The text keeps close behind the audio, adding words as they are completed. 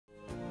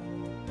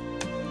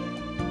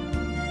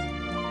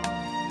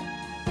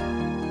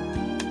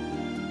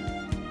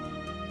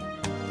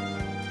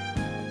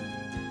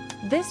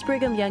This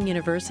Brigham Young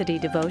University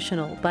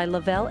devotional by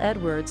LaVell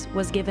Edwards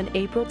was given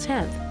April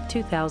 10,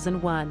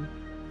 2001.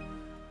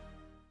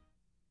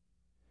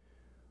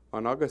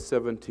 On August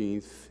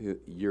 17th,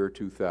 year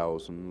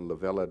 2000,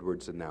 LaVell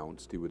Edwards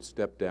announced he would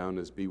step down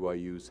as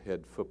BYU's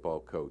head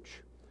football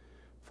coach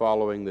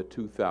following the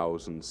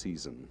 2000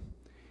 season,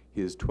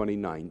 his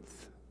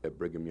 29th at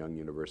Brigham Young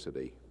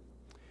University.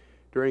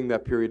 During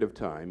that period of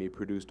time, he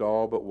produced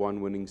all but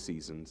one winning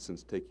season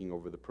since taking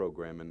over the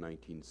program in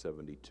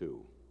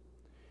 1972.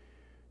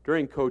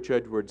 During Coach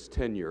Edwards'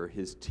 tenure,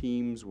 his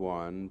teams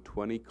won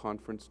 20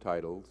 conference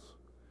titles,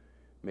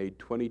 made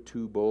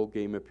 22 bowl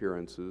game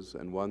appearances,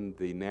 and won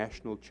the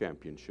national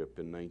championship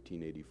in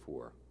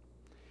 1984.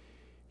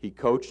 He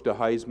coached a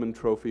Heisman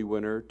Trophy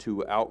winner,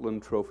 2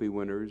 Outland Trophy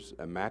winners,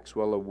 a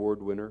Maxwell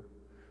Award winner,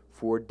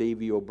 4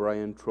 Davy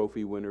O'Brien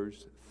Trophy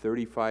winners,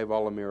 35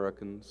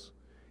 All-Americans,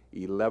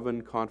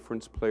 11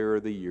 Conference Player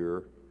of the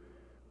Year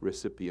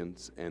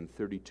recipients, and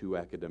 32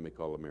 Academic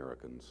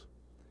All-Americans.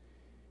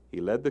 He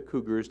led the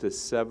Cougars to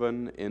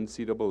 7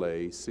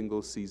 NCAA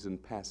single-season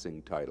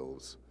passing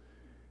titles,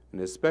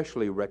 and is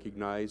especially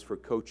recognized for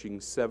coaching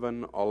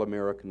 7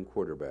 All-American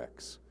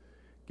quarterbacks: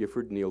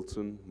 Gifford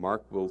Nielsen,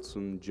 Mark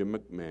Wilson, Jim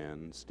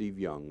McMahon, Steve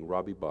Young,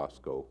 Robbie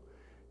Bosco,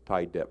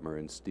 Ty Detmer,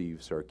 and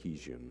Steve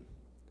Sarkisian.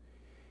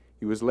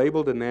 He was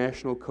labeled a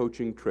national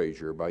coaching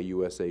treasure by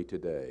USA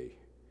Today.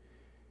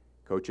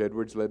 Coach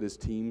Edwards led his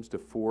teams to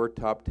 4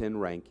 top 10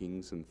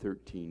 rankings and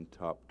 13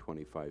 top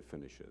 25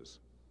 finishes.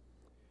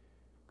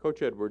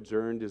 Coach Edwards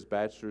earned his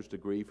bachelor's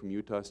degree from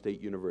Utah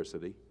State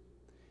University,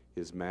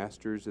 his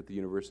master's at the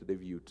University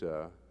of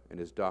Utah, and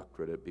his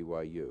doctorate at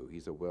BYU.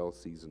 He's a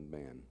well-seasoned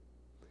man.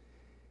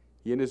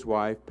 He and his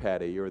wife,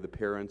 Patty, are the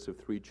parents of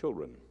 3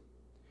 children.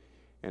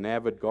 An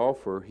avid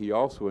golfer, he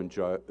also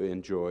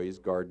enjoys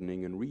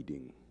gardening and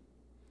reading.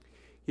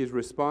 He is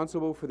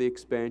responsible for the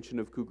expansion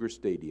of Cougar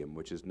Stadium,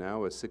 which is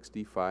now a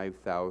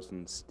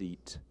 65,000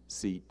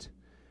 seat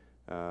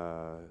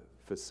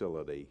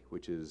facility,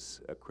 which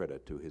is a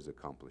credit to his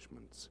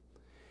accomplishments.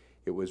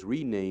 It was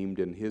renamed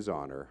in his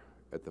honor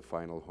at the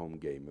final home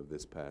game of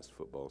this past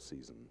football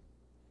season.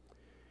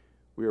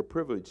 We are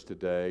privileged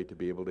today to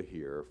be able to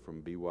hear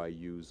from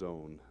BYU's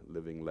own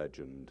living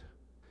legend.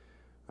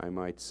 I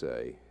might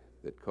say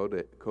that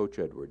Coach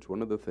Edwards,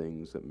 one of the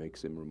things that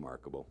makes him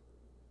remarkable,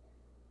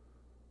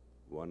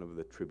 one of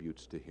the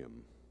tributes to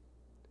him,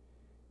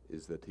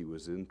 is that he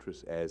was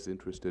as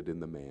interested in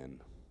the man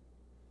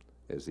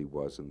as he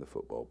was in the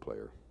football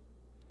player.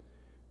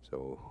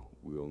 So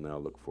we will now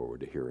look forward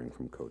to hearing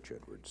from Coach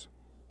Edwards.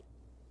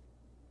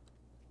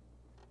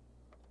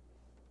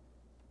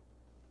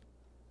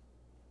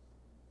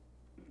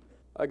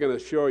 I can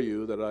assure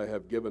you that I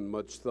have given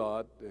much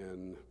thought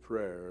and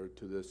prayer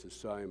to this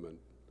assignment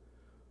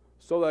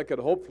so that I could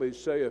hopefully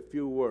say a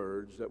few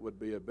words that would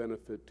be a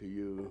benefit to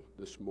you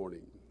this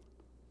morning.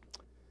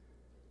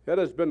 It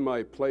has been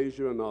my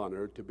pleasure and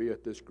honor to be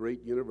at this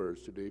great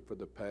university for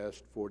the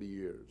past 40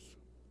 years.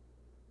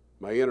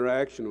 My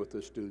interaction with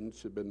the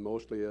students have been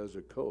mostly as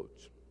a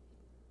coach.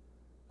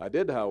 I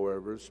did,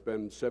 however,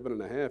 spend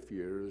 7.5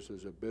 years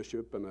as a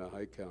bishop and a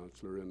high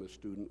counselor in the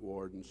student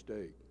ward and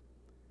stake,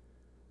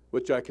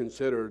 which I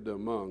considered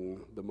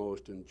among the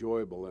most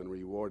enjoyable and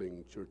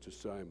rewarding church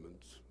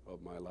assignments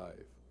of my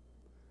life.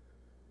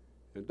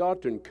 In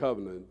Doctrine and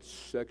Covenants,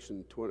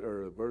 section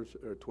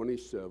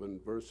 27,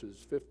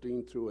 verses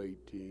 15 through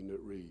 18, it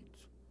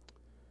reads,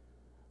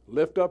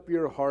 "Lift up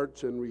your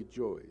hearts and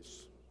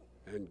rejoice,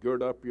 and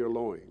gird up your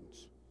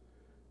loins,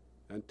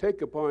 and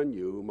take upon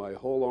you my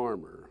whole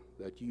armor,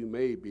 that you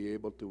may be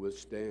able to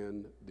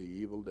withstand the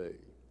evil day.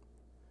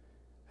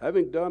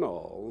 Having done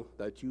all,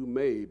 that you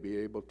may be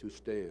able to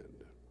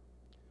stand.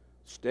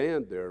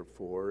 Stand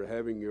therefore,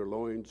 having your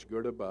loins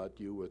girt about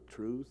you with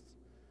truth,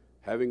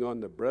 having on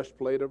the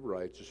breastplate of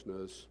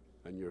righteousness,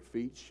 and your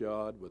feet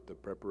shod with the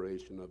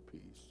preparation of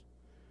peace,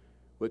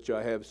 which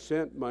I have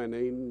sent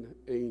mine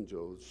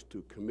angels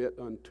to commit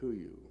unto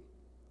you,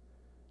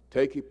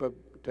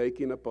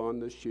 taking upon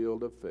the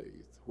shield of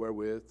faith,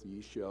 wherewith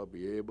ye shall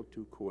be able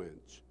to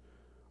quench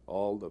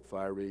all the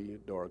fiery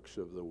darts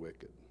of the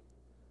wicked.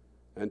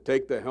 And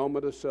take the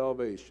helmet of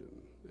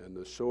salvation and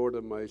the sword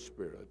of my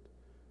Spirit,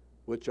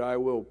 which I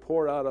will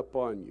pour out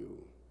upon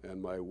you,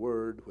 and my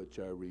word which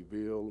I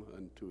reveal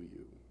unto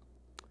you."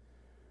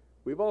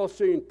 We've all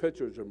seen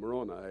pictures of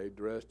Moroni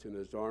dressed in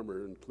his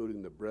armor,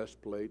 including the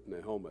breastplate and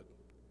the helmet.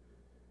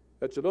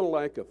 It's a little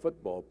like a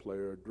football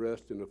player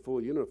dressed in a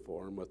full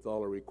uniform with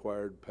all the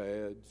required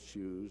pads,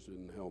 shoes,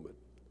 and helmet.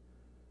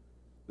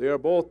 They are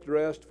both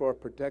dressed for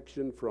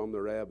protection from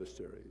their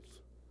adversaries.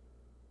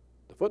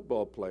 The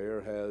football player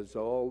has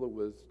to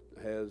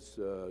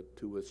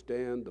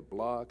withstand the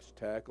blocks,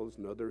 tackles,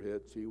 and other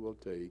hits he will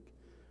take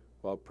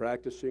while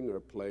practicing or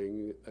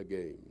playing a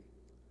game.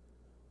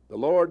 The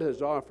Lord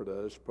has offered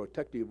us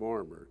protective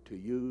armor to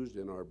use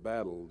in our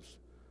battles,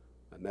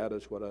 and that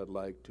is what I'd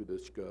like to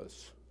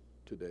discuss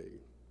today.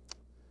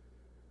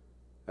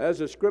 As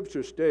the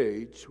scripture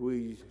states,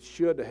 we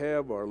should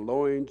have our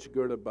loins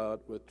girt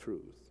about with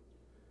truth.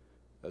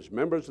 As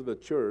members of the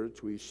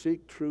church, we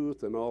seek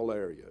truth in all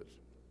areas,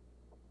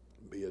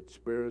 be it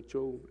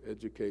spiritual,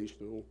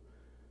 educational,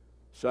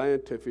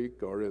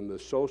 scientific, or in the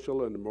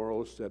social and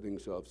moral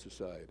settings of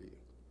society.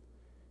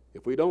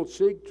 If we don't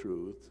seek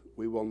truth,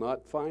 we will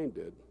not find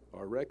it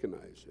or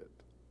recognize it.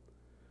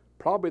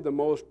 Probably the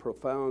most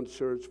profound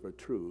search for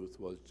truth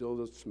was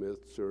Joseph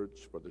Smith's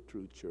search for the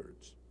true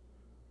church.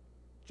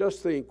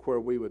 Just think where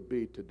we would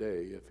be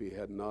today if he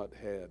had not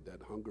had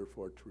that hunger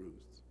for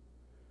truth.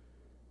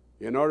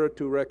 In order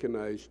to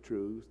recognize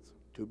truth,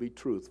 to be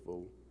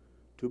truthful,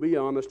 to be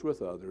honest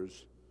with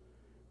others,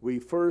 we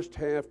first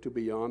have to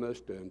be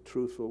honest and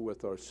truthful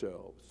with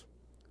ourselves.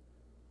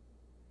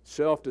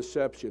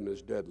 Self-deception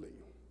is deadly.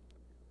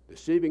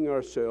 Deceiving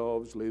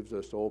ourselves leaves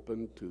us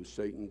open to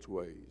Satan's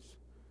ways,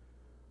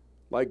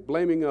 like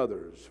blaming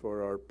others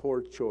for our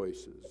poor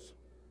choices,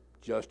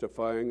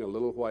 justifying a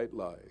little white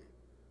lie,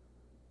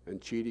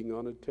 and cheating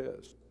on a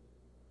test.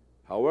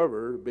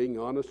 However, being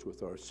honest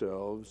with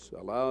ourselves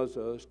allows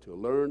us to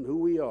learn who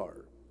we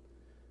are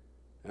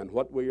and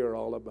what we are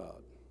all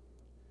about.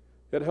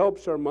 It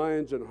helps our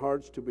minds and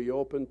hearts to be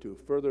open to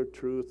further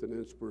truth and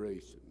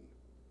inspiration.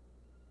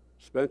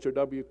 Spencer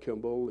W.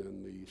 Kimball,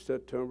 in the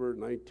September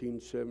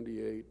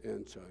 1978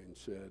 Ensign,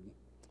 said,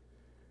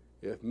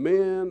 "If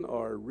men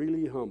are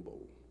really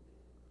humble,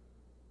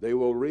 they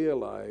will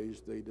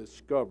realize they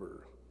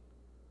discover,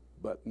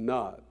 but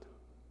not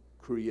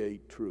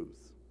create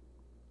truth."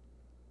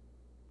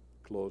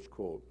 Close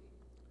quote.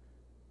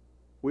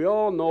 We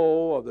all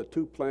know of the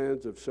two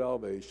plans of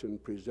salvation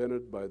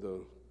presented by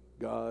the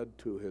God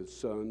to his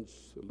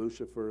sons,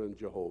 Lucifer and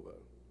Jehovah.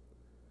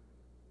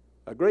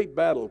 A great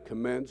battle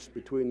commenced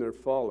between their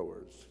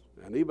followers,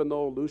 and even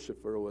though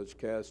Lucifer was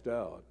cast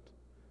out,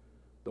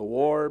 the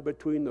war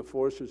between the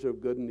forces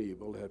of good and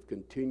evil have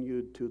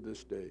continued to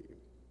this day.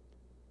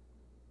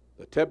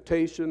 The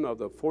temptation of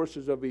the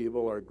forces of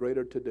evil are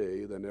greater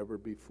today than ever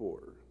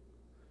before.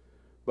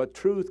 But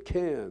truth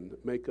can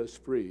make us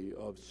free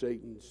of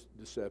Satan's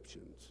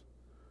deceptions.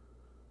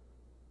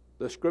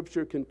 The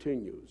scripture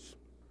continues,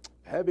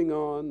 having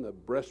on the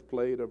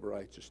breastplate of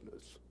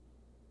righteousness.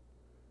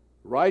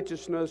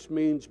 Righteousness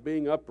means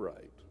being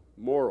upright,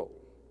 moral,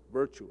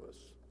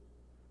 virtuous.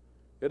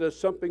 It is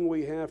something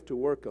we have to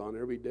work on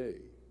every day.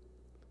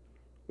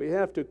 We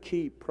have to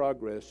keep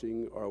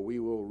progressing or we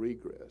will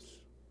regress.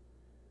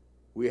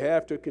 We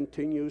have to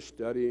continue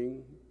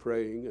studying,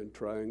 praying, and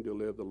trying to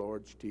live the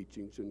Lord's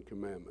teachings and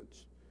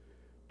commandments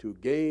to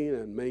gain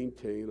and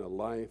maintain a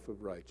life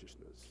of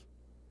righteousness.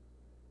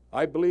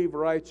 I believe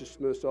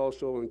righteousness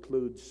also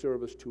includes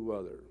service to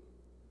others.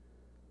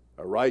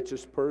 A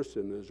righteous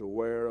person is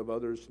aware of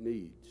others'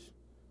 needs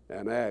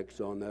and acts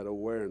on that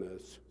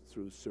awareness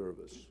through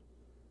service.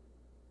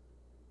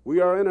 We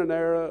are in an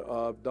era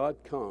of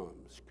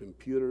 .coms,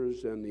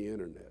 computers, and the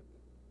internet.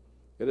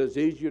 It is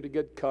easier to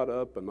get caught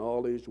up in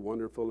all these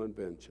wonderful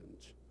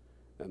inventions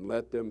and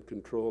let them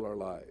control our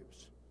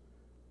lives,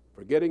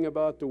 forgetting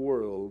about the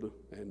world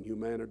and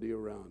humanity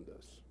around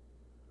us.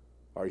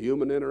 Our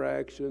human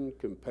interaction,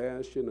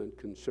 compassion, and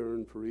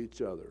concern for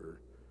each other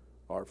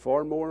are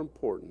far more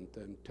important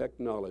than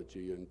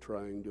technology in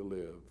trying to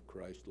live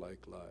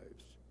Christ-like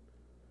lives.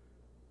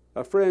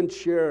 A friend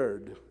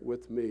shared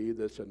with me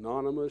this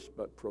anonymous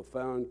but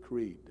profound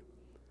creed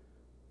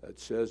that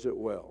says it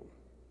well.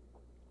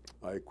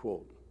 I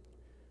quote,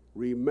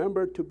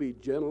 "Remember to be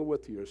gentle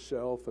with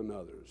yourself and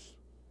others.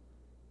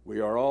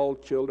 We are all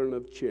children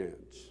of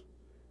chance,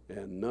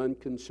 and none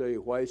can say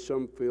why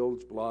some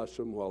fields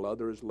blossom while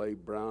others lay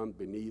brown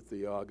beneath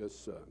the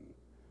August sun.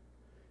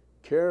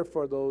 Care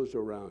for those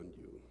around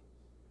you.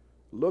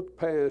 Look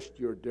past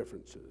your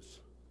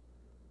differences.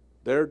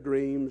 Their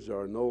dreams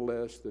are no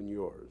less than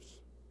yours.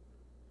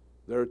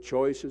 Their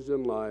choices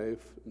in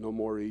life no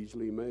more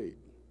easily made.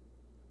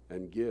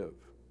 And give.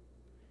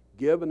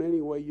 Give in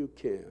any way you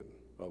can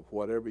of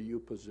whatever you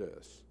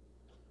possess.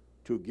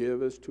 To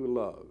give is to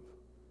love.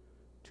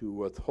 To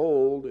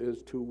withhold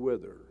is to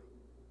wither.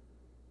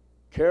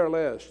 Care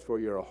less for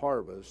your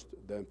harvest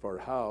than for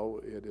how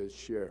it is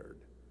shared,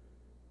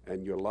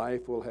 and your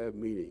life will have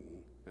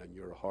meaning, and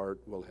your heart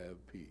will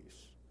have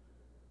peace."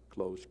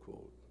 Close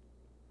quote.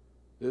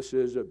 This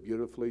is a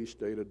beautifully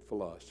stated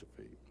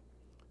philosophy,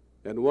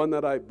 and one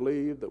that I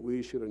believe that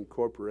we should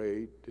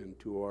incorporate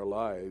into our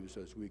lives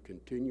as we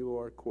continue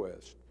our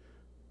quest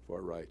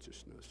for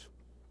righteousness.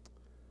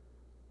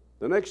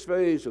 The next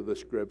phase of the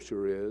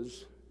scripture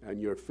is,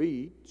 "And your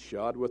feet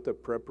shod with the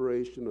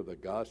preparation of the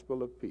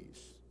gospel of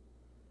peace."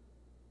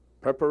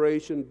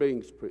 Preparation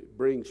brings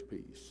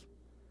peace,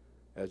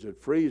 as it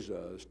frees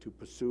us to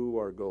pursue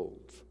our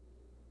goals.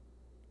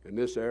 In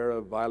this era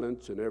of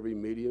violence in every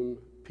medium,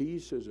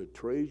 peace is a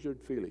treasured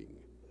feeling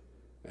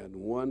and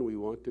one we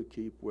want to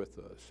keep with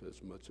us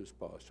as much as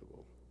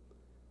possible.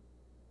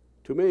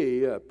 To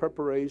me,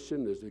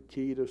 preparation is the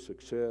key to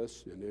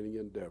success in any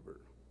endeavor.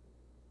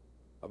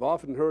 I've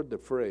often heard the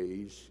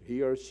phrase,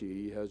 "he or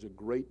she has a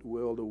great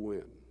will to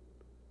win."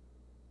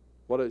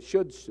 What it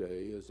should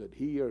say is that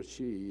he or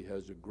she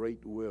has a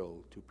great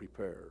will to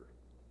prepare.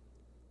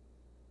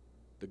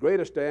 The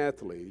greatest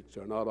athletes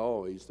are not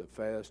always the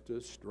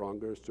fastest,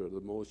 strongest, or the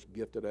most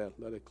gifted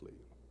athletically.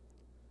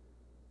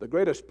 The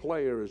greatest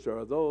players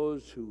are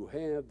those who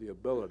have the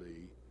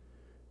ability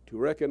to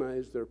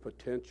recognize their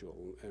potential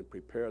and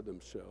prepare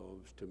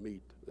themselves to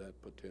meet that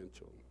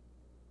potential.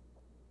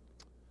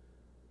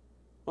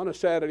 On a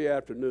Saturday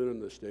afternoon in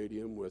the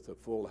stadium with a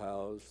full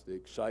house, the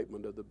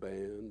excitement of the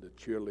band, the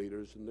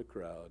cheerleaders, and the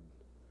crowd,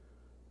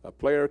 a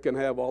player can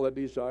have all the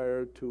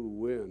desire to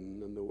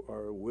win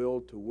or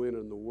will to win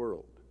in the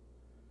world,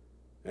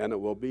 and it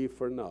will be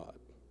for naught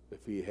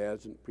if he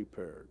hasn't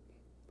prepared.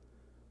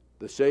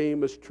 The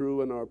same is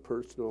true in our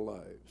personal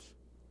lives.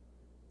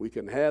 We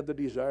can have the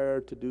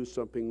desire to do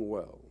something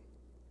well,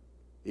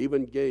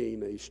 even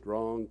gain a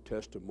strong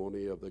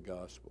testimony of the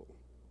gospel.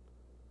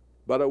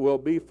 But it will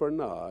be for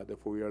naught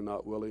if we are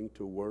not willing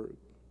to work,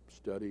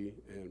 study,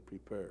 and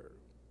prepare.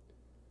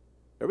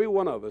 Every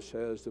one of us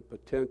has the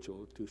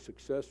potential to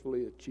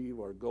successfully achieve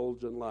our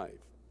goals in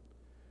life,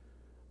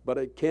 but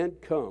it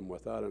can't come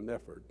without an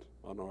effort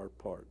on our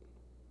part.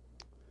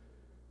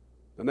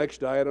 The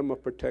next item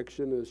of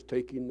protection is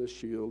taking the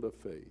shield of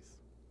faith.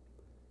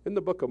 In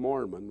the Book of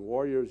Mormon,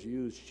 warriors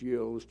use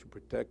shields to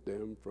protect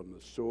them from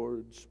the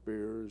swords,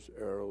 spears,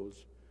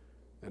 arrows,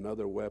 and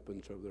other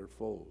weapons of their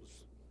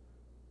foes.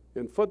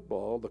 In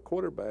football, the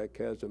quarterback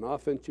has an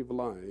offensive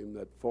line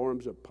that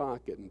forms a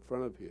pocket in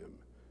front of him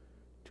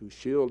to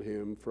shield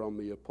him from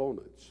the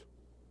opponents.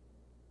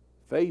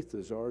 Faith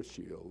is our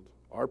shield,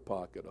 our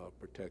pocket of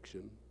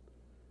protection.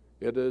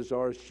 It is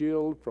our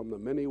shield from the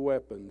many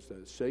weapons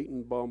that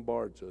Satan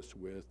bombards us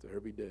with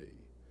every day,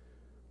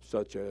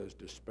 such as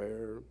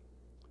despair,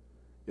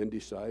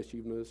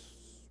 indecisiveness,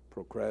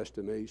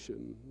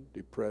 procrastination,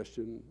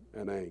 depression,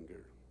 and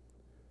anger.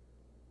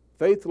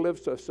 Faith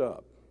lifts us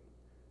up,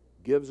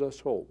 gives us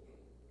hope,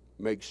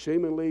 makes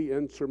seemingly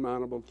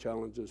insurmountable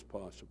challenges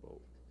possible.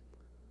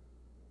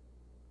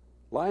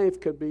 Life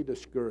can be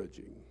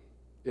discouraging.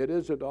 It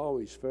isn't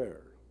always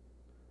fair.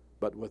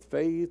 But with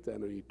faith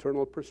and an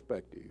eternal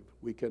perspective,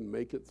 we can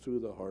make it through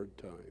the hard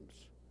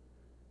times.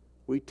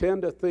 We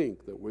tend to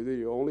think that we're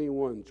the only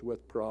ones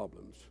with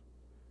problems,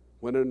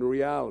 when in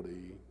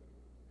reality,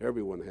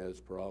 everyone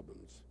has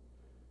problems.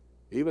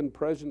 Even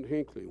President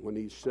Hinckley, when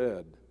he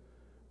said,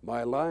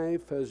 "My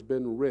life has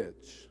been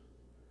rich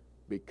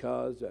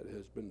because it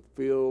has been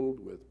filled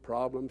with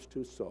problems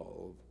to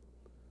solve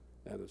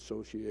and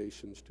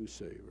associations to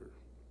savor,"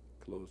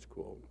 close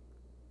quote.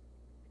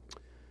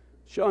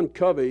 Sean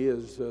Covey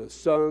is the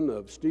son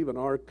of Stephen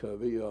R.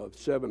 Covey of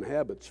 7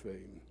 Habits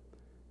fame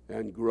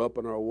and grew up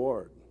in our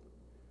ward.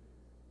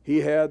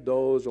 He had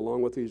those,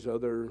 along with his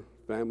other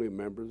family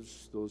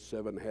members, those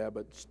 7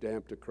 habits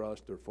stamped across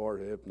their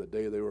forehead from the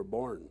day they were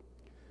born.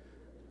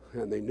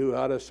 And they knew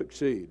how to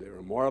succeed. They were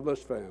a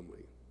marvelous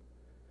family.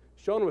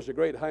 Sean was a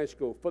great high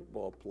school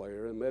football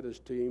player and led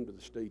his team to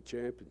the state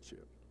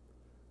championship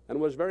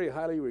and was very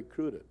highly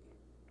recruited.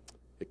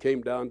 It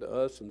came down to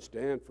us in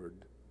Stanford,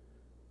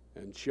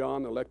 and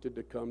Sean elected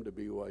to come to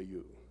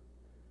BYU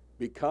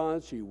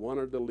because he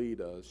wanted to lead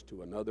us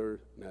to another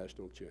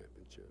national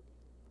championship.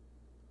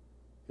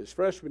 His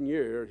freshman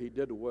year, he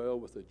did well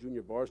with the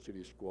junior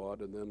varsity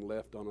squad and then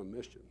left on a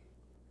mission.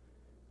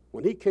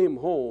 When he came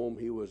home,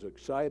 he was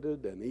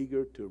excited and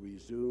eager to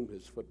resume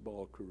his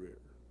football career.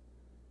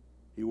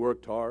 He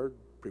worked hard,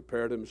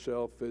 prepared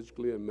himself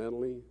physically and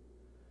mentally,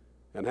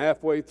 and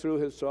halfway through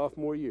his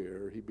sophomore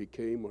year, he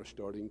became our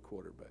starting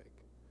quarterback.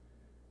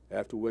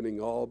 After winning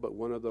all but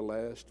one of the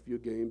last few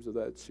games of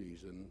that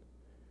season,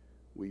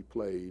 we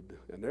played,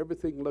 and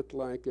everything looked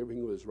like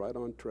everything was right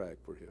on track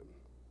for him.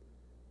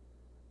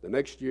 The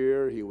next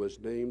year, he was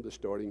named the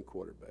starting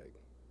quarterback,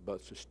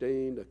 but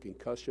sustained a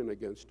concussion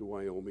against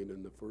Wyoming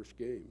in the first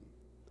game.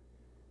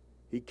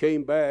 He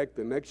came back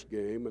the next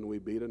game, and we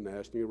beat a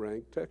nationally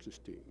ranked Texas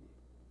team.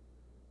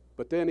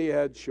 But then he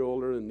had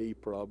shoulder and knee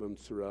problems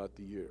throughout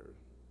the year.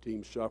 The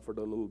team suffered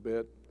a little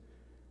bit,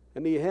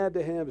 and he had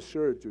to have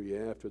surgery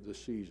after the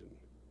season,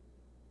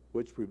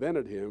 which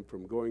prevented him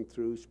from going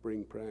through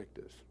spring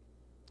practice.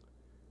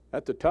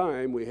 At the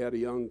time, we had a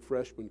young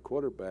freshman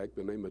quarterback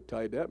by the name of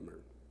Ty Detmer,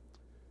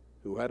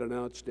 who had an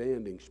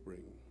outstanding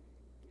spring.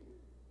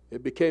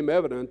 It became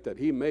evident that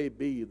he may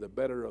be the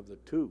better of the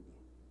two.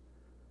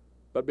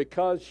 But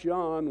because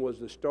Sean was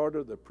the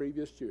starter the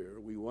previous year,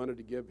 we wanted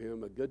to give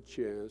him a good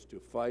chance to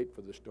fight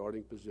for the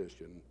starting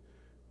position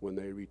when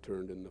they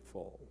returned in the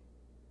fall.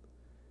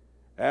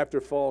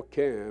 After fall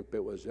camp,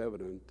 it was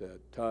evident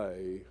that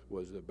Ty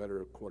was the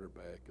better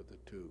quarterback of the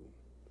two.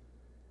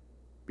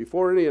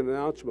 Before any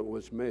announcement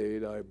was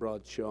made, I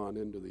brought Sean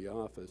into the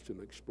office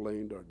and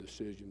explained our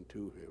decision to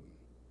him.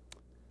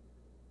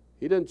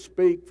 He didn't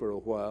speak for a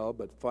while,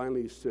 but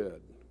finally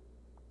said,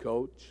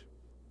 "Coach,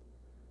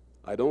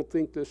 I don't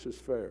think this is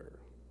fair.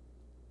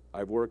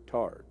 I've worked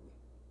hard,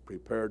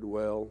 prepared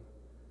well,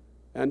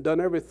 and done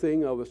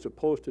everything I was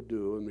supposed to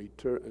do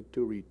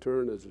to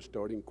return as a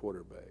starting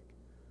quarterback.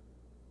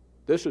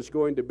 This is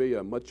going to be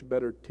a much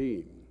better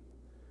team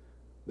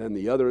than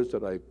the others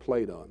that I've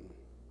played on."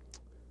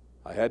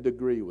 I had to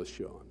agree with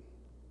Sean.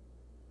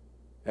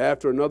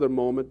 After another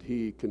moment,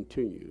 he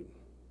continued,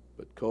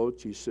 "But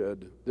Coach," he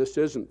said, "this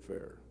isn't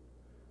fair.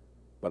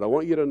 But I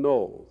want you to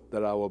know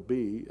that I will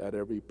be at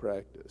every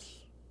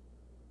practice.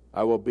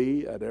 I will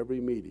be at every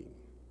meeting.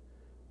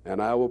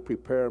 And I will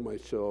prepare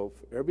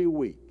myself every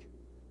week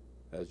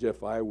as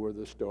if I were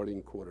the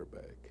starting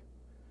quarterback.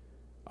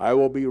 I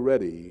will be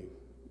ready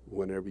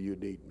whenever you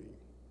need me."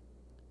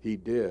 He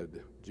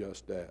did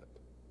just that.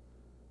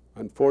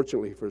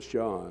 Unfortunately for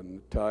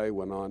Sean, Ty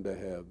went on to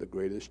have the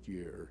greatest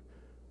year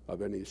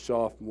of any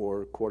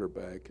sophomore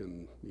quarterback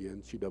in the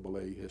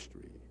NCAA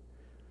history.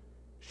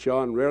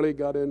 Sean rarely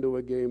got into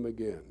a game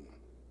again.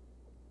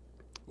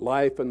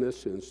 Life in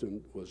this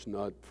instant was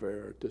not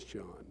fair to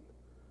Sean.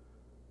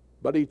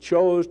 But he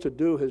chose to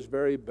do his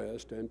very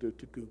best and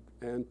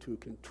to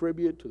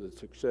contribute to the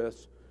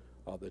success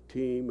of the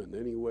team in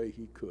any way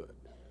he could.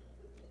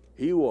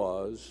 He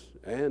was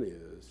and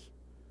is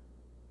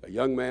a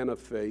young man of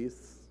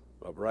faith,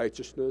 of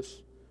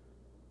righteousness,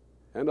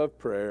 and of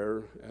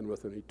prayer, and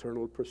with an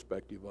eternal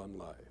perspective on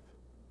life.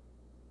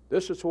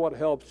 This is what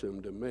helps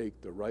him to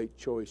make the right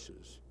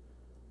choices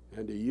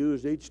and to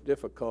use each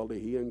difficulty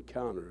he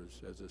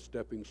encounters as a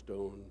stepping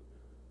stone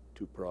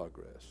to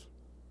progress.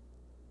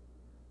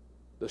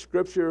 The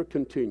scripture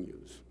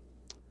continues,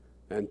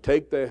 "And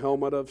take the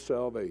helmet of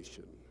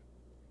salvation."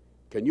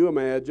 Can you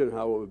imagine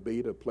how it would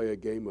be to play a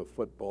game of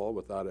football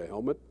without a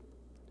helmet?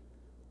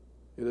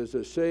 It is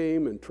the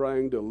same in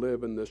trying to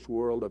live in this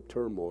world of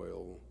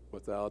turmoil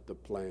without the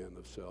plan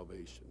of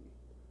salvation.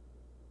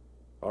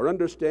 Our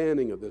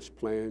understanding of this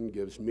plan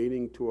gives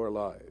meaning to our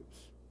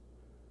lives,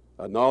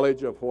 a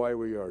knowledge of why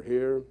we are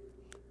here,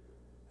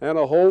 and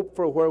a hope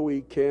for where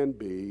we can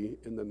be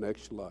in the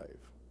next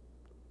life.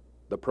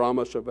 The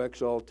promise of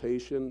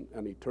exaltation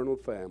and eternal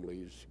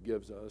families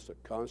gives us a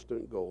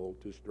constant goal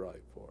to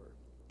strive for,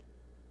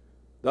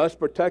 thus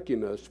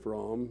protecting us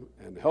from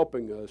and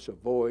helping us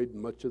avoid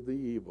much of the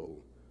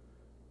evil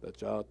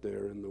that's out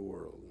there in the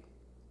world.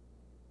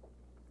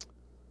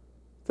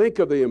 Think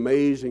of the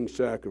amazing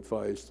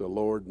sacrifice the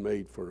Lord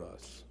made for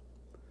us,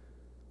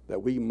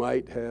 that we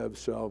might have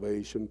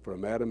salvation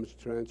from Adam's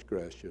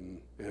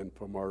transgression and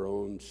from our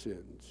own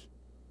sins.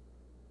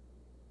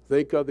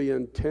 Think of the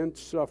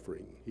intense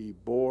suffering he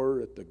bore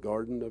at the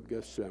Garden of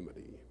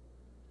Gethsemane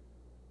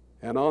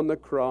and on the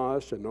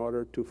cross in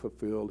order to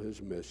fulfill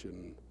his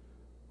mission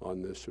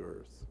on this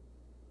earth.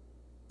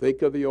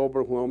 Think of the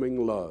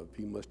overwhelming love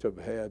he must have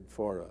had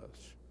for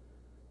us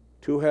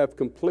to have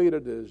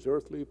completed his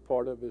earthly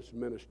part of his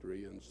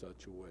ministry in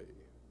such a way.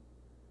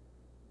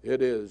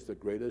 It is the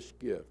greatest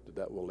gift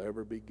that will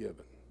ever be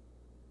given,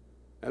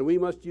 and we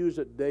must use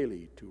it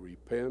daily to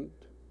repent,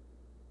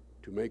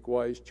 to make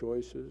wise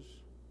choices,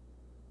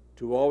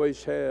 to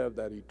always have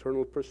that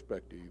eternal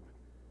perspective,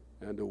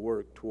 and to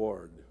work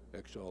toward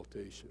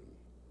exaltation.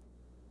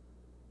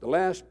 The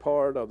last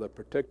part of the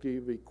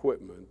protective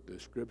equipment the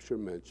scripture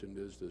mentioned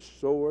is the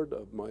sword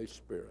of my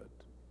spirit,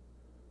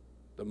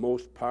 the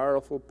most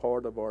powerful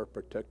part of our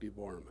protective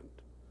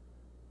armament.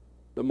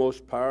 The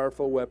most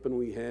powerful weapon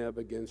we have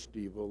against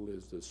evil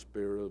is the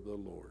Spirit of the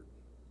Lord.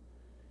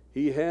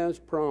 He has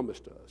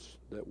promised us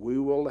that we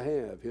will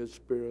have his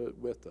Spirit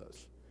with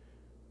us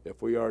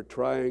if we are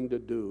trying to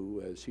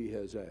do as he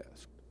has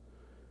asked.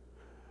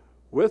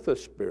 With the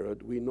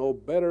Spirit, we know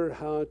better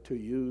how to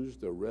use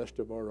the rest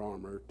of our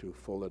armor to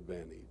full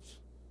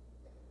advantage.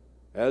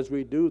 As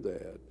we do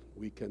that,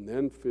 we can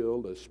then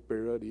feel the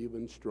Spirit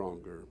even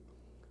stronger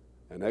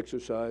and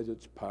exercise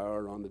its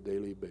power on a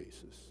daily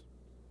basis.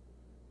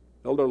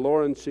 Elder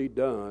Lawrence C.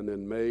 Dunn,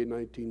 in May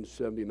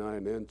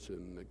 1979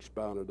 Ensign,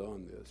 expounded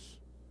on this.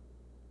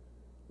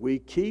 We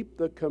keep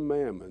the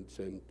commandments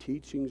and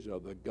teachings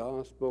of the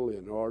gospel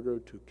in order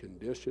to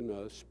condition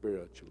us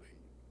spiritually.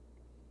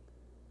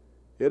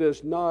 It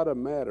is not a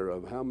matter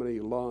of how many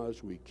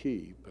laws we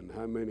keep and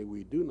how many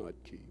we do not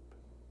keep.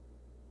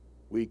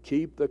 We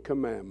keep the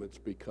commandments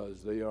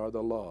because they are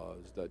the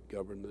laws that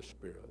govern the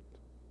Spirit.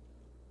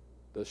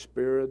 The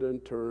Spirit, in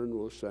turn,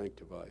 will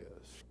sanctify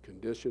us,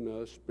 condition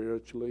us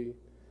spiritually,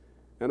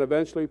 and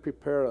eventually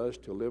prepare us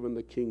to live in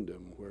the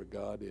kingdom where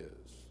God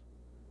is.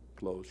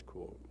 Close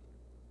quote.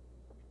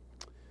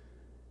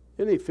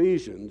 In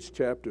Ephesians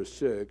chapter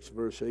 6,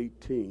 verse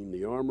 18,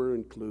 the armor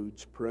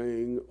includes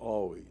praying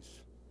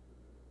always.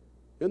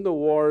 In the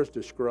wars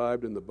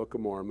described in the Book of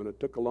Mormon, it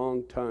took a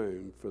long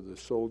time for the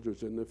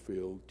soldiers in the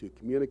field to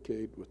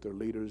communicate with their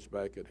leaders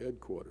back at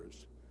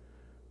headquarters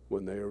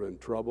when they were in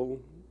trouble,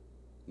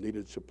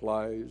 needed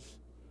supplies,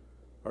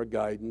 or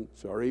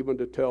guidance, or even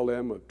to tell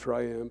them of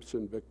triumphs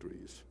and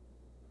victories.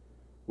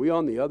 We,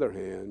 on the other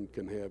hand,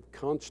 can have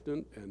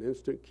constant and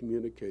instant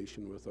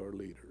communication with our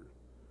leader,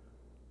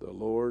 the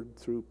Lord,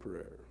 through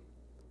prayer.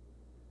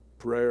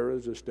 Prayer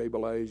is a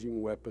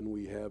stabilizing weapon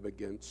we have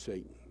against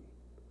Satan.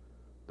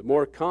 The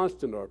more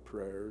constant our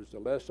prayers, the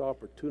less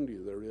opportunity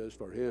there is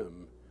for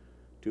him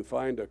to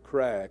find a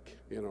crack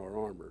in our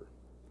armor.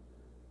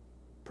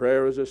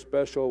 Prayer is a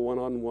special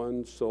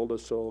one-on-one,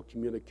 soul-to-soul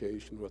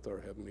communication with our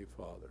Heavenly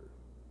Father.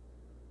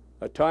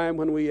 A time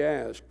when we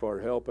ask for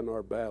help in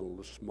our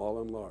battles,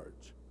 small and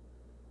large.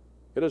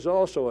 It is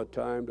also a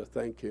time to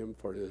thank Him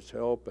for His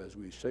help as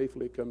we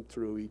safely come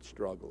through each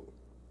struggle,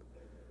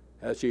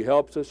 as He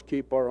helps us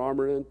keep our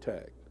armor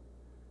intact,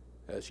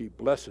 as He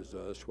blesses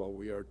us while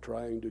we are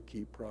trying to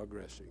keep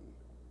progressing.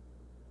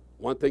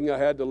 One thing I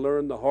had to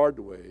learn the hard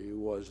way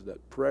was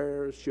that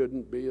prayer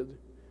shouldn't be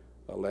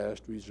a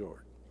last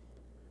resort.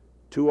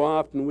 Too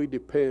often we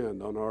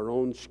depend on our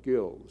own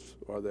skills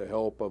or the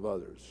help of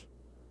others,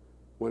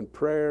 when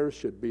prayer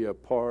should be a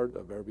part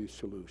of every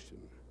solution.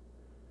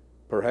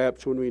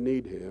 Perhaps when we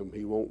need Him,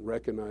 He won't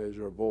recognize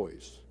our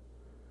voice,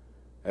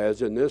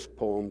 as in this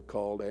poem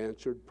called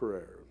Answered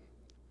Prayer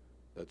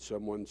that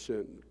someone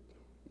sent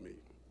me.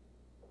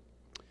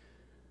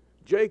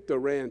 Jake the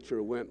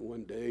rancher went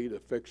one day to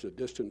fix a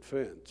distant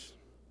fence.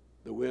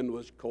 The wind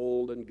was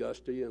cold and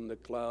gusty, and the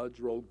clouds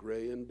rolled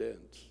gray and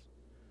dense.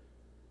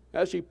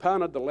 As he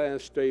pounded the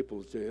last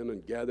staples in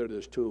and gathered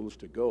his tools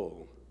to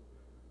go,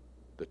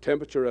 the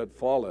temperature had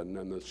fallen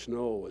and the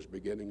snow was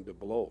beginning to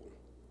blow.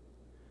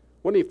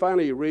 When he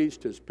finally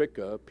reached his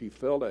pickup, he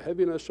felt a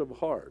heaviness of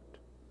heart.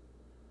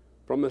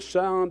 From the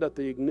sound that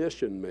the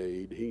ignition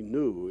made, he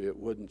knew it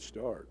wouldn't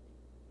start.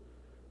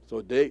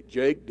 So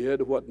Jake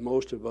did what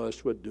most of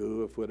us would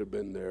do if we'd have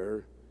been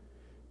there.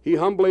 He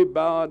humbly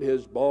bowed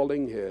his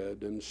balding head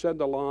and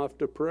sent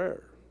aloft a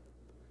prayer.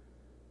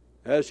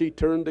 As he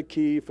turned the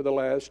key for the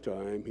last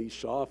time, he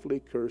softly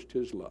cursed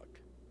his luck.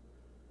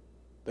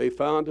 They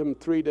found him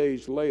 3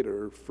 days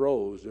later,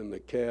 froze in the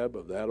cab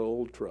of that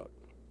old truck.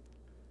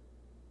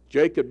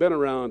 Jake had been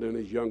around in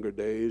his younger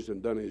days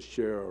and done his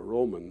share of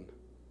roaming.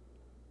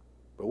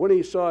 But when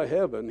he saw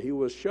heaven, he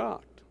was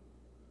shocked.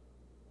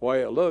 Why,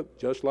 it looked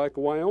just like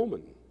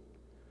Wyoming.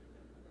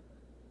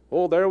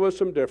 Oh, there was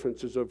some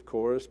differences, of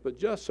course, but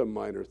just some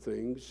minor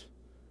things.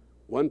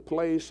 One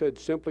place had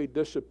simply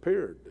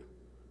disappeared,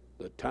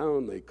 the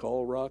town they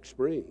call Rock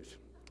Springs.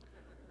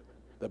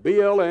 The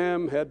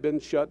BLM had been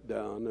shut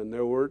down, and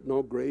there weren't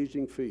no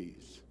grazing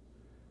fees.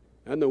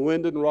 And the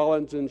wind in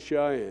Rollins and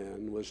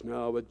Cheyenne was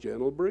now a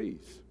gentle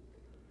breeze.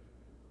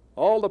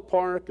 All the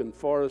Park and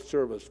Forest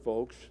Service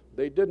folks,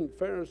 they didn't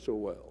fare so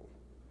well.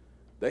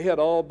 They had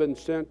all been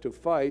sent to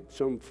fight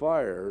some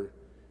fire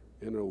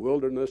in a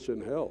wilderness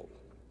in hell.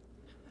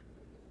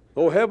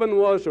 Though heaven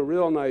was a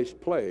real nice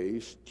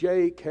place,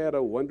 Jake had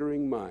a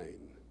wondering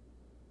mind.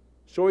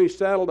 So he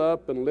saddled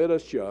up and lit a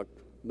shuck,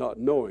 not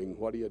knowing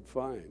what he'd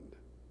find.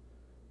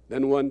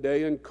 Then one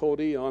day in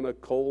Cody on a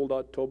cold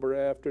October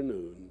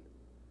afternoon,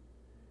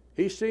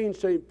 he seen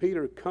St.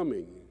 Peter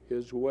coming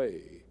his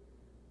way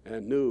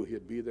and knew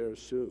he'd be there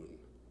soon.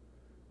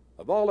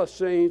 Of all the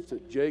saints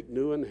that Jake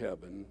knew in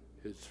heaven,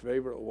 his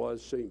favorite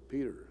was St.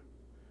 Peter.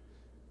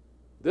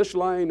 This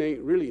line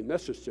ain't really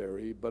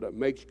necessary, but it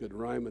makes good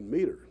rhyme and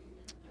meter.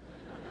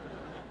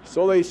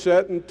 So they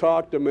sat and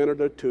talked a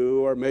minute or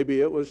two, or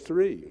maybe it was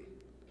 3.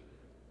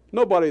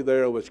 Nobody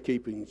there was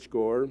keeping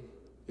score.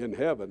 In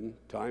heaven,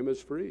 time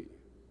is free.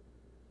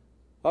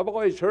 I've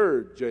always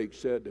heard, Jake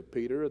said to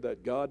Peter,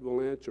 that God will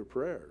answer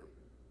prayer.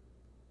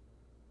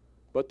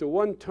 But the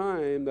one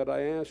time that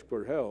I asked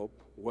for help,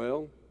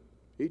 well,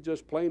 he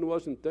just plain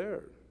wasn't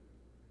there.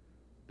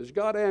 Does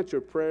God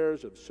answer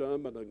prayers of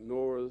some and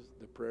ignore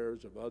the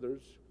prayers of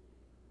others?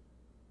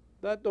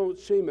 That don't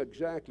seem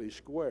exactly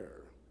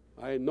square.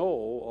 I know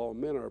all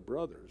men are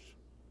brothers.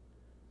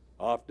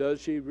 Oft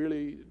does he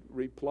really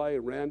reply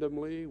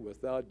randomly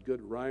without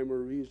good rhyme or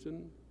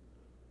reason?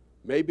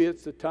 Maybe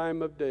it's the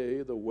time of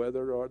day, the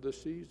weather, or the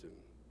season.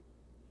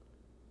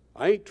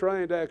 I ain't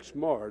trying to act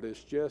smart,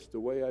 it's just the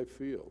way I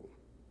feel.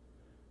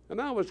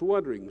 And I was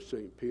wondering,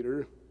 St.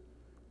 Peter,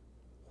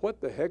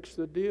 what the heck's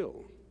the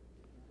deal?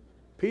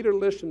 Peter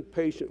listened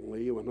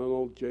patiently when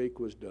old Jake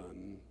was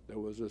done. There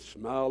was a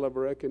smile of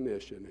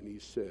recognition, and he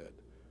said,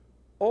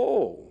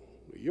 "Oh,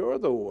 you're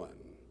the one.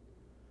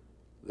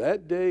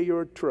 That day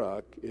your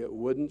truck, it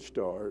wouldn't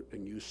start,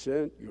 and you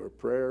sent your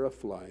prayer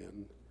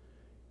a-flying.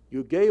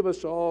 You gave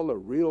us all a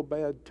real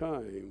bad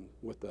time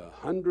with the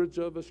hundreds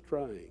of us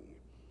trying.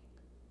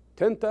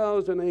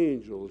 10,000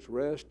 angels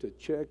rushed to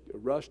check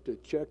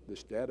the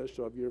status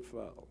of your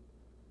file.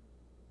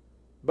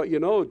 But you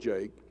know,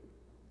 Jake,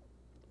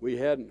 we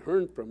hadn't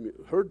heard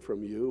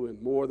from you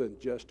in more than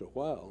just a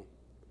while.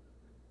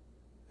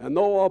 And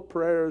though all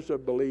prayers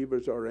of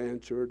believers are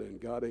answered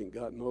and God ain't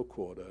got no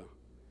quota,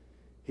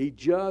 he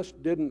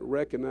just didn't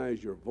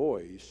recognize your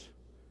voice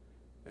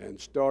and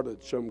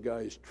started some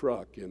guy's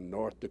truck in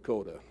North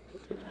Dakota."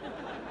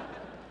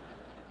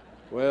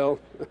 Well,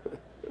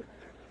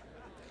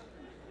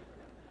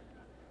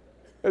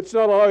 it's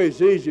not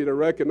always easy to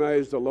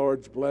recognize the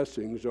Lord's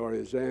blessings or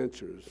his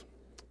answers,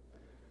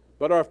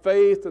 but our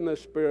faith in the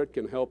Spirit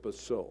can help us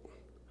so.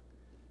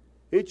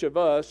 Each of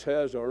us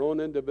has our own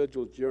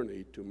individual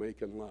journey to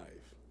make in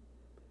life,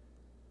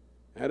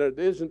 and it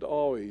isn't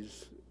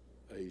always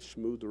a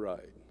smooth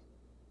ride,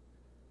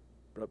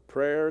 but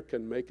prayer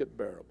can make it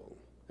bearable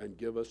and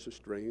give us the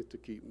strength to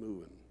keep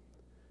moving.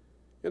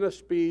 In a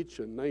speech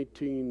at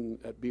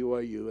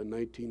BYU in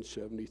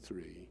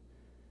 1973,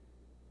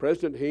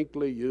 President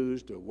Hinckley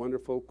used a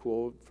wonderful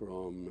quote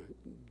from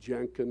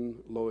Jenkin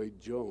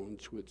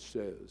Lloyd-Jones, which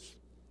says,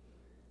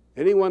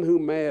 anyone who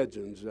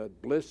imagines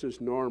that bliss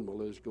is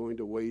normal is going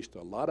to waste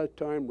a lot of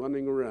time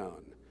running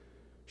around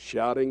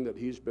shouting that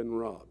he's been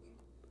robbed.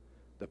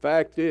 The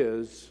fact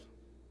is,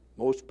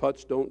 most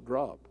putts don't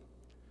drop.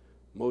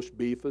 Most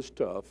beef is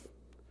tough,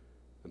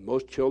 and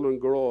most children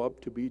grow up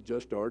to be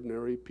just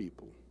ordinary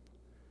people.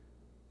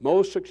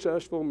 Most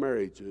successful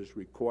marriages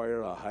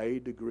require a high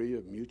degree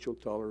of mutual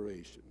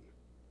toleration.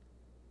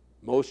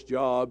 Most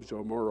jobs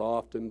are more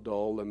often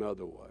dull than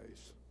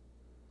otherwise.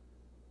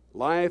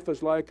 Life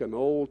is like an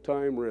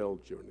old-time rail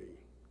journey.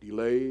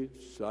 Delays,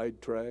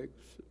 sidetracks,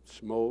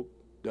 smoke,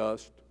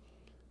 dust,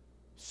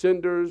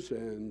 cinders,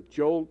 and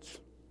jolts,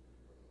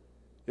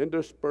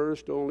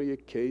 interspersed only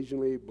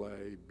occasionally by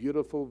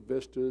beautiful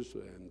vistas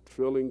and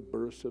thrilling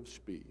bursts of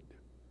speed.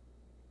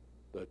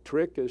 The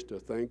trick is to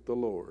thank the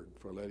Lord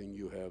for letting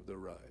you have the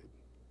ride.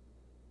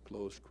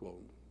 Close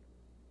quote.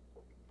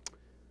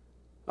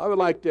 I would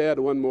like to add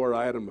one more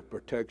item of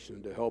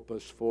protection to help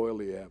us foil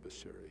the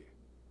adversary,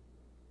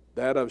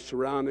 that of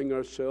surrounding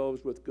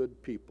ourselves with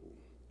good people.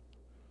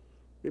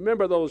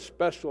 Remember those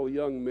special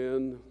young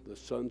men, the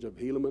sons of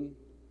Helaman,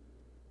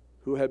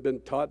 who had been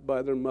taught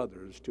by their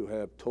mothers to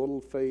have total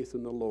faith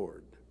in the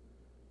Lord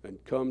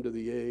and come to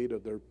the aid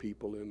of their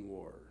people in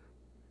war.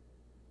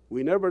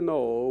 We never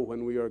know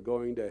when we are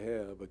going to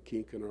have a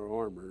kink in our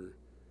armor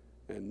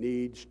and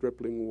need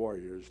stripling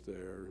warriors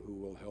there who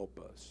will help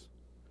us,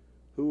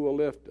 who will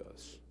lift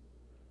us,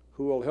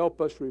 who will help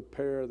us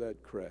repair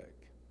that crack.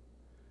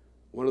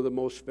 One of the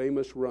most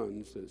famous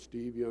runs that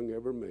Steve Young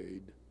ever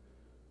made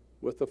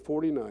with the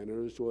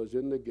 49ers was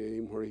in the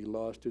game where he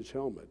lost his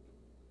helmet.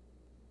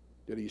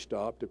 Did he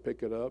stop to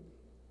pick it up?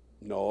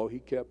 No, he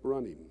kept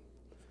running.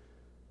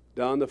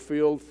 Down the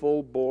field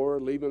full bore,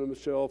 leaving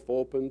himself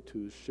open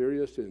to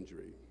serious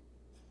injury.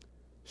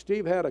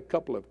 Steve had a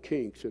couple of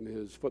kinks in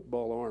his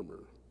football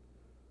armor.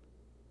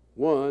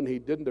 One, he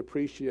didn't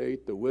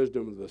appreciate the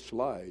wisdom of the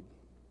slide,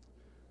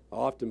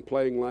 often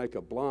playing like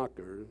a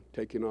blocker,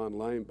 taking on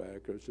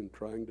linebackers and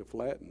trying to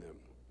flatten them.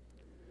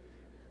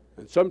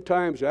 And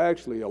sometimes,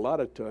 actually, a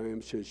lot of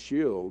times, his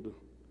shield,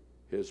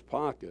 his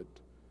pocket,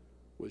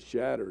 was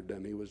shattered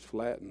and he was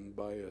flattened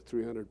by a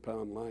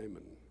 300-pound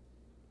lineman.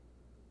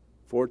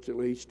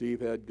 Fortunately, Steve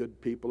had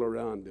good people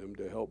around him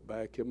to help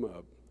back him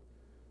up,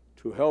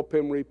 to help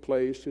him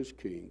replace his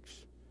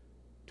kinks,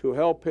 to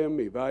help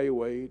him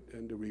evaluate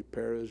and to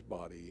repair his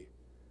body,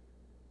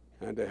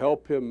 and to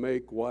help him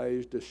make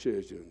wise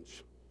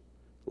decisions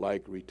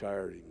like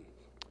retiring.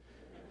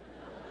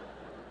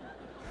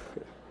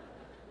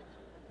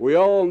 We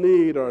all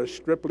need our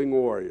stripling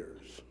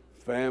warriors,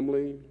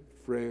 family,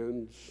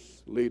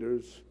 friends,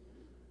 leaders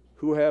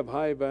who have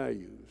high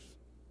values,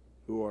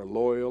 who are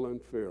loyal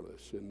and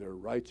fearless in their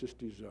righteous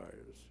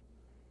desires,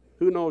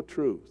 who know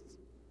truth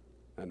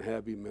and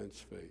have immense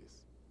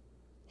faith.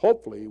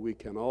 Hopefully, we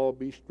can all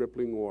be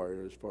stripling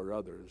warriors for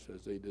others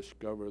as they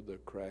discover the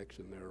cracks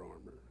in their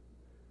armor.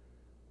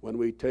 When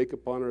we take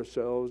upon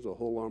ourselves the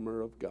whole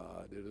armor of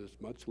God, it is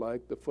much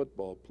like the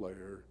football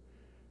player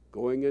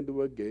going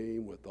into a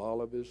game with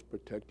all of his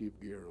protective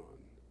gear on.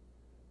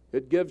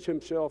 It gives him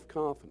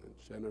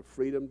self-confidence and a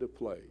freedom to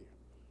play.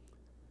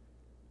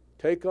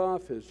 Take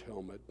off his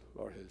helmet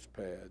or his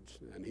pads,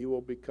 and he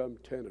will become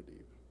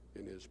tentative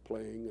in his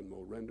playing and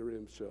will render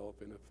himself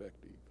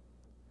ineffective.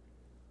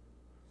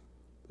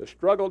 The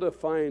struggle to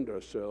find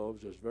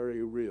ourselves is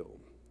very real,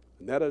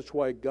 and that is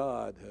why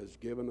God has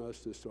given us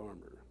this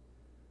armor,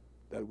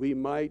 that we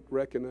might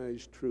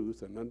recognize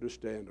truth and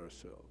understand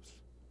ourselves,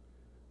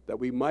 that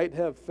we might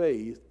have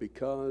faith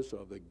because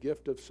of the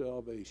gift of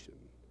salvation,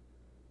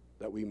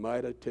 that we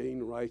might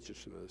attain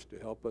righteousness to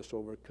help us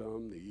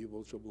overcome the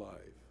evils of life.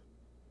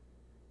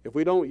 If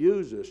we don't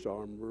use this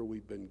armor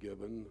we've been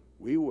given,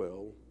 we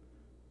will,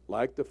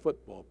 like the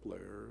football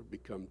player,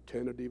 become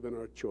tentative in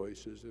our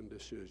choices and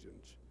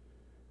decisions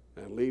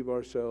and leave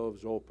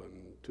ourselves open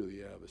to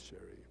the adversary.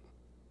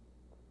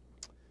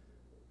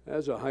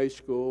 As a high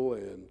school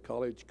and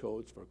college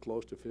coach for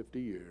close to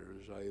 50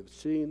 years, I have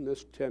seen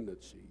this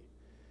tendency,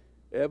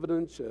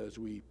 evidence as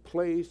we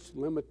place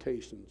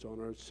limitations on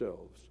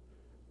ourselves,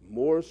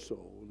 more so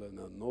than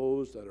on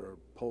those that are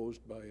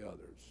posed by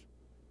others.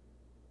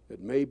 It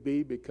may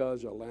be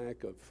because of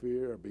lack of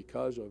fear,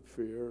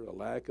 a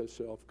lack of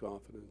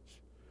self-confidence,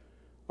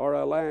 or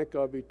a lack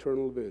of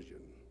eternal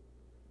vision.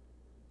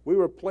 We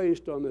were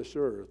placed on this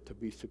earth to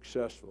be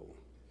successful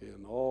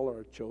in all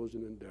our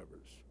chosen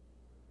endeavors.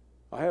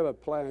 I have a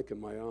plaque in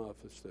my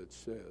office that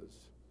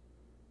says,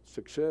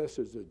 success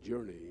is a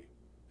journey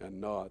and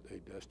not a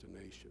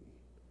destination.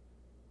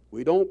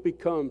 We don't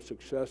become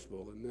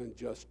successful and then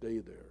just stay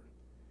there.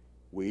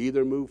 We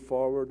either move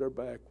forward or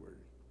backward.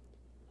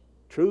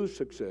 True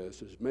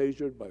success is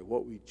measured by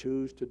what we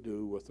choose to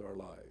do with our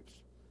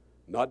lives,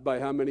 not by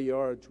how many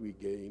yards we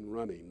gain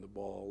running the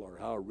ball or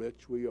how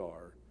rich we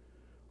are,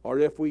 or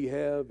if we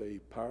have a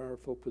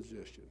powerful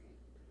position.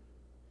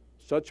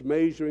 Such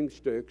measuring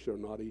sticks are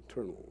not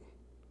eternal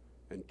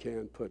and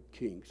can put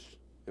kinks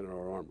in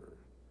our armor.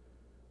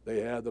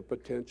 They have the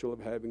potential of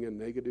having a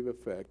negative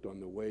effect on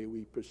the way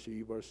we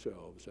perceive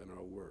ourselves and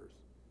our worth.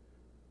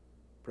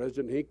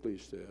 President Hinckley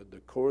said, "The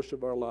course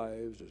of our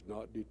lives is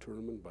not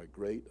determined by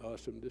great,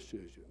 awesome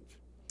decisions.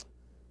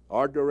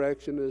 Our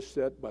direction is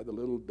set by the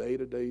little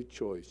day-to-day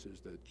choices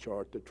that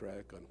chart the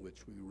track on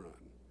which we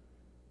run."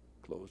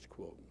 Close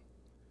quote.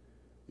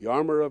 The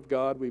armor of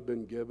God we've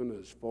been given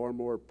is far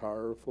more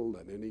powerful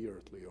than any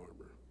earthly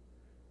armor.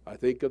 I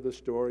think of the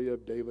story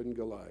of David and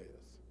Goliath.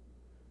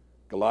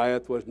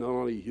 Goliath was not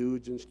only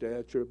huge in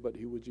stature, but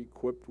he was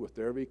equipped with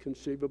every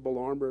conceivable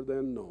armor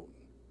then known.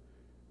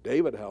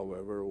 David,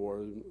 however,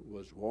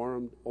 was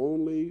armed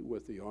only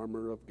with the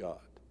armor of God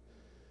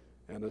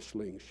and a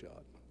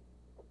slingshot.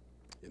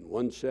 In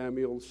 1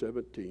 Samuel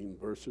 17,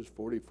 verses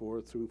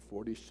 44 through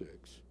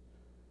 46,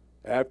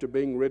 after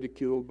being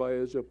ridiculed by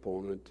his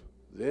opponent,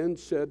 then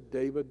said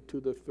David to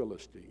the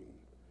Philistine,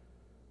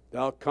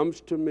 "Thou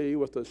comest to me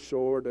with a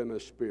sword and a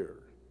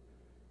spear,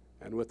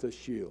 and with a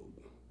shield,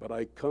 but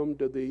I come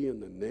to thee in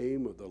the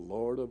name of the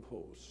Lord of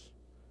hosts,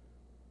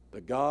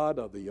 the God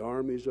of the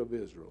armies of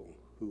Israel,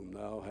 whom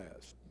thou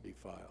hast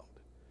defiled.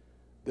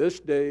 This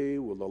day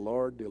will the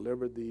Lord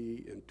deliver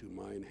thee into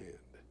mine hand,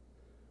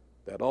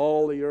 that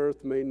all the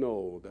earth may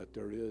know that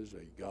there is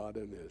a God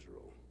in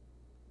Israel."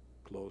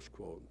 Close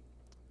quote.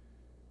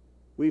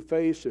 We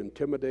face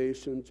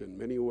intimidations in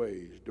many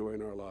ways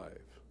during our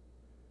life.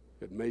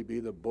 It may be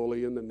the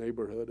bully in the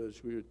neighborhood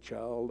as we're a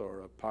child, or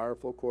a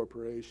powerful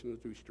corporation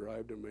as we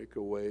strive to make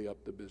our way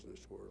up the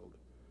business world.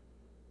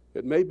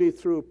 It may be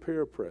through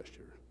peer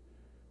pressure.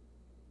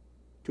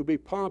 To be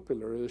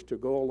popular is to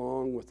go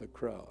along with the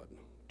crowd.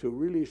 To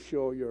really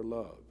show your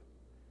love,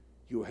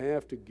 you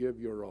have to give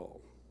your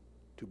all.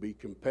 To be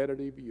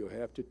competitive, you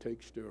have to take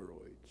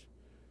steroids.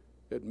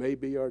 It may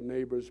be our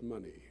neighbor's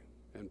money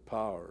and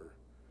power,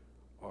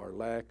 or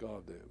lack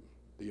of them.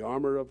 The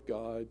armor of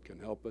God can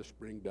help us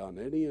bring down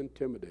any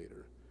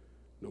intimidator,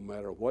 no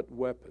matter what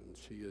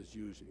weapons he is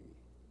using.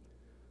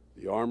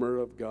 The armor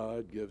of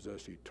God gives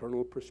us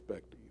eternal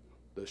perspective,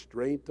 the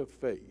strength of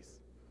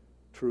faith,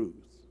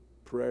 truth,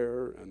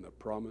 prayer, and the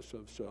promise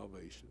of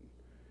salvation.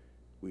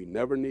 We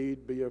never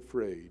need be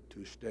afraid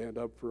to stand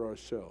up for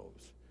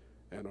ourselves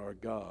and our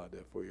God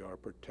if we are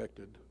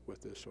protected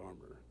with this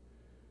armor.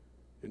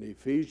 In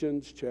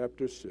Ephesians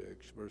chapter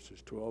 6,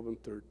 verses 12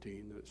 and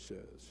 13, it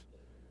says,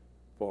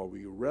 "For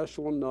we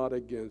wrestle not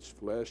against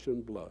flesh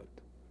and blood,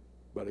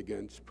 but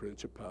against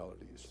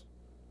principalities,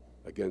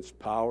 against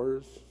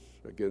powers,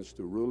 against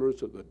the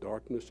rulers of the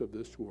darkness of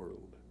this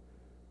world,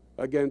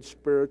 against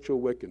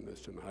spiritual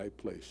wickedness in high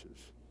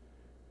places.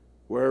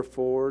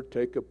 Wherefore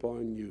take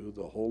upon you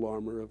the whole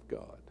armor of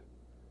God,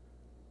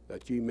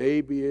 that ye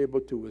may be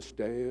able to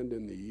withstand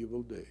in the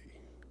evil day."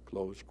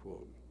 Close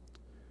quote.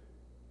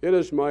 It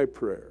is my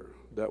prayer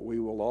that we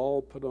will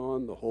all put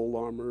on the whole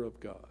armor of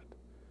God,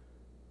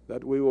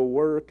 that we will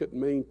work at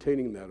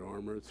maintaining that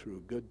armor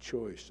through good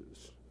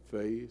choices,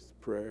 faith,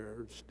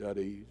 prayer,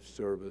 study,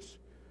 service,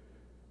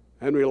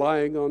 and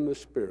relying on the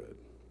Spirit.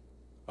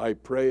 I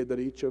pray that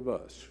each of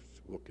us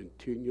will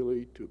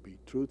continually to be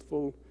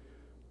truthful,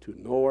 to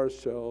know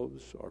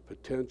ourselves, our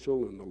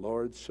potential in the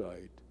Lord's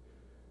sight,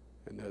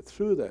 and that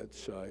through that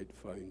sight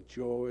find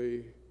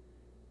joy,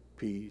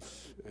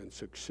 peace, and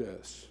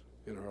success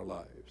in our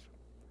lives.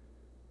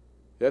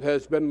 It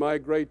has been my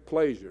great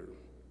pleasure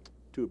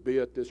to be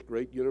at this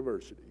great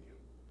university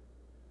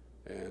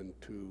and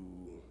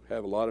to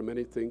have a lot of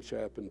many things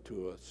happen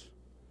to us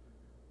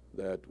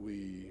that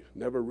we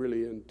never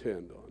really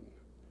intend on.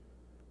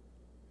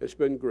 It's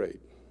been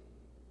great,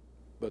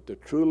 but the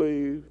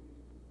truly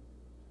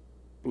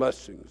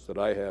blessings that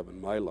I have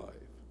in my life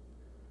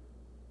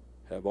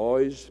have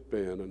always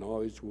been and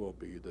always will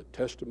be the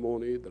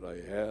testimony that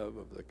I have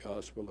of the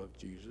gospel of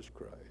Jesus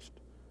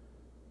Christ.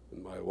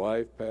 And my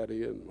wife,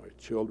 Patty, and my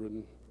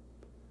children,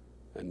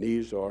 and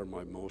these are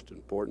my most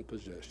important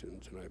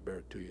possessions, and I bear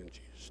it to you in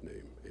Jesus'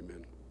 name.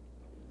 Amen.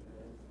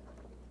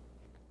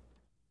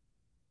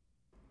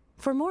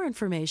 For more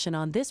information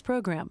on this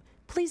program,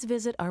 please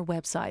visit our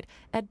website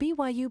at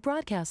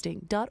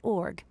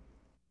byubroadcasting.org.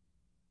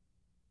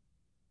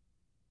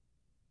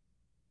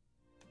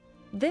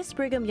 This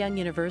Brigham Young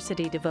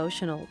University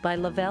devotional by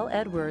LaVell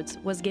Edwards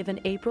was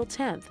given April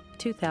 10,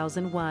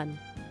 2001.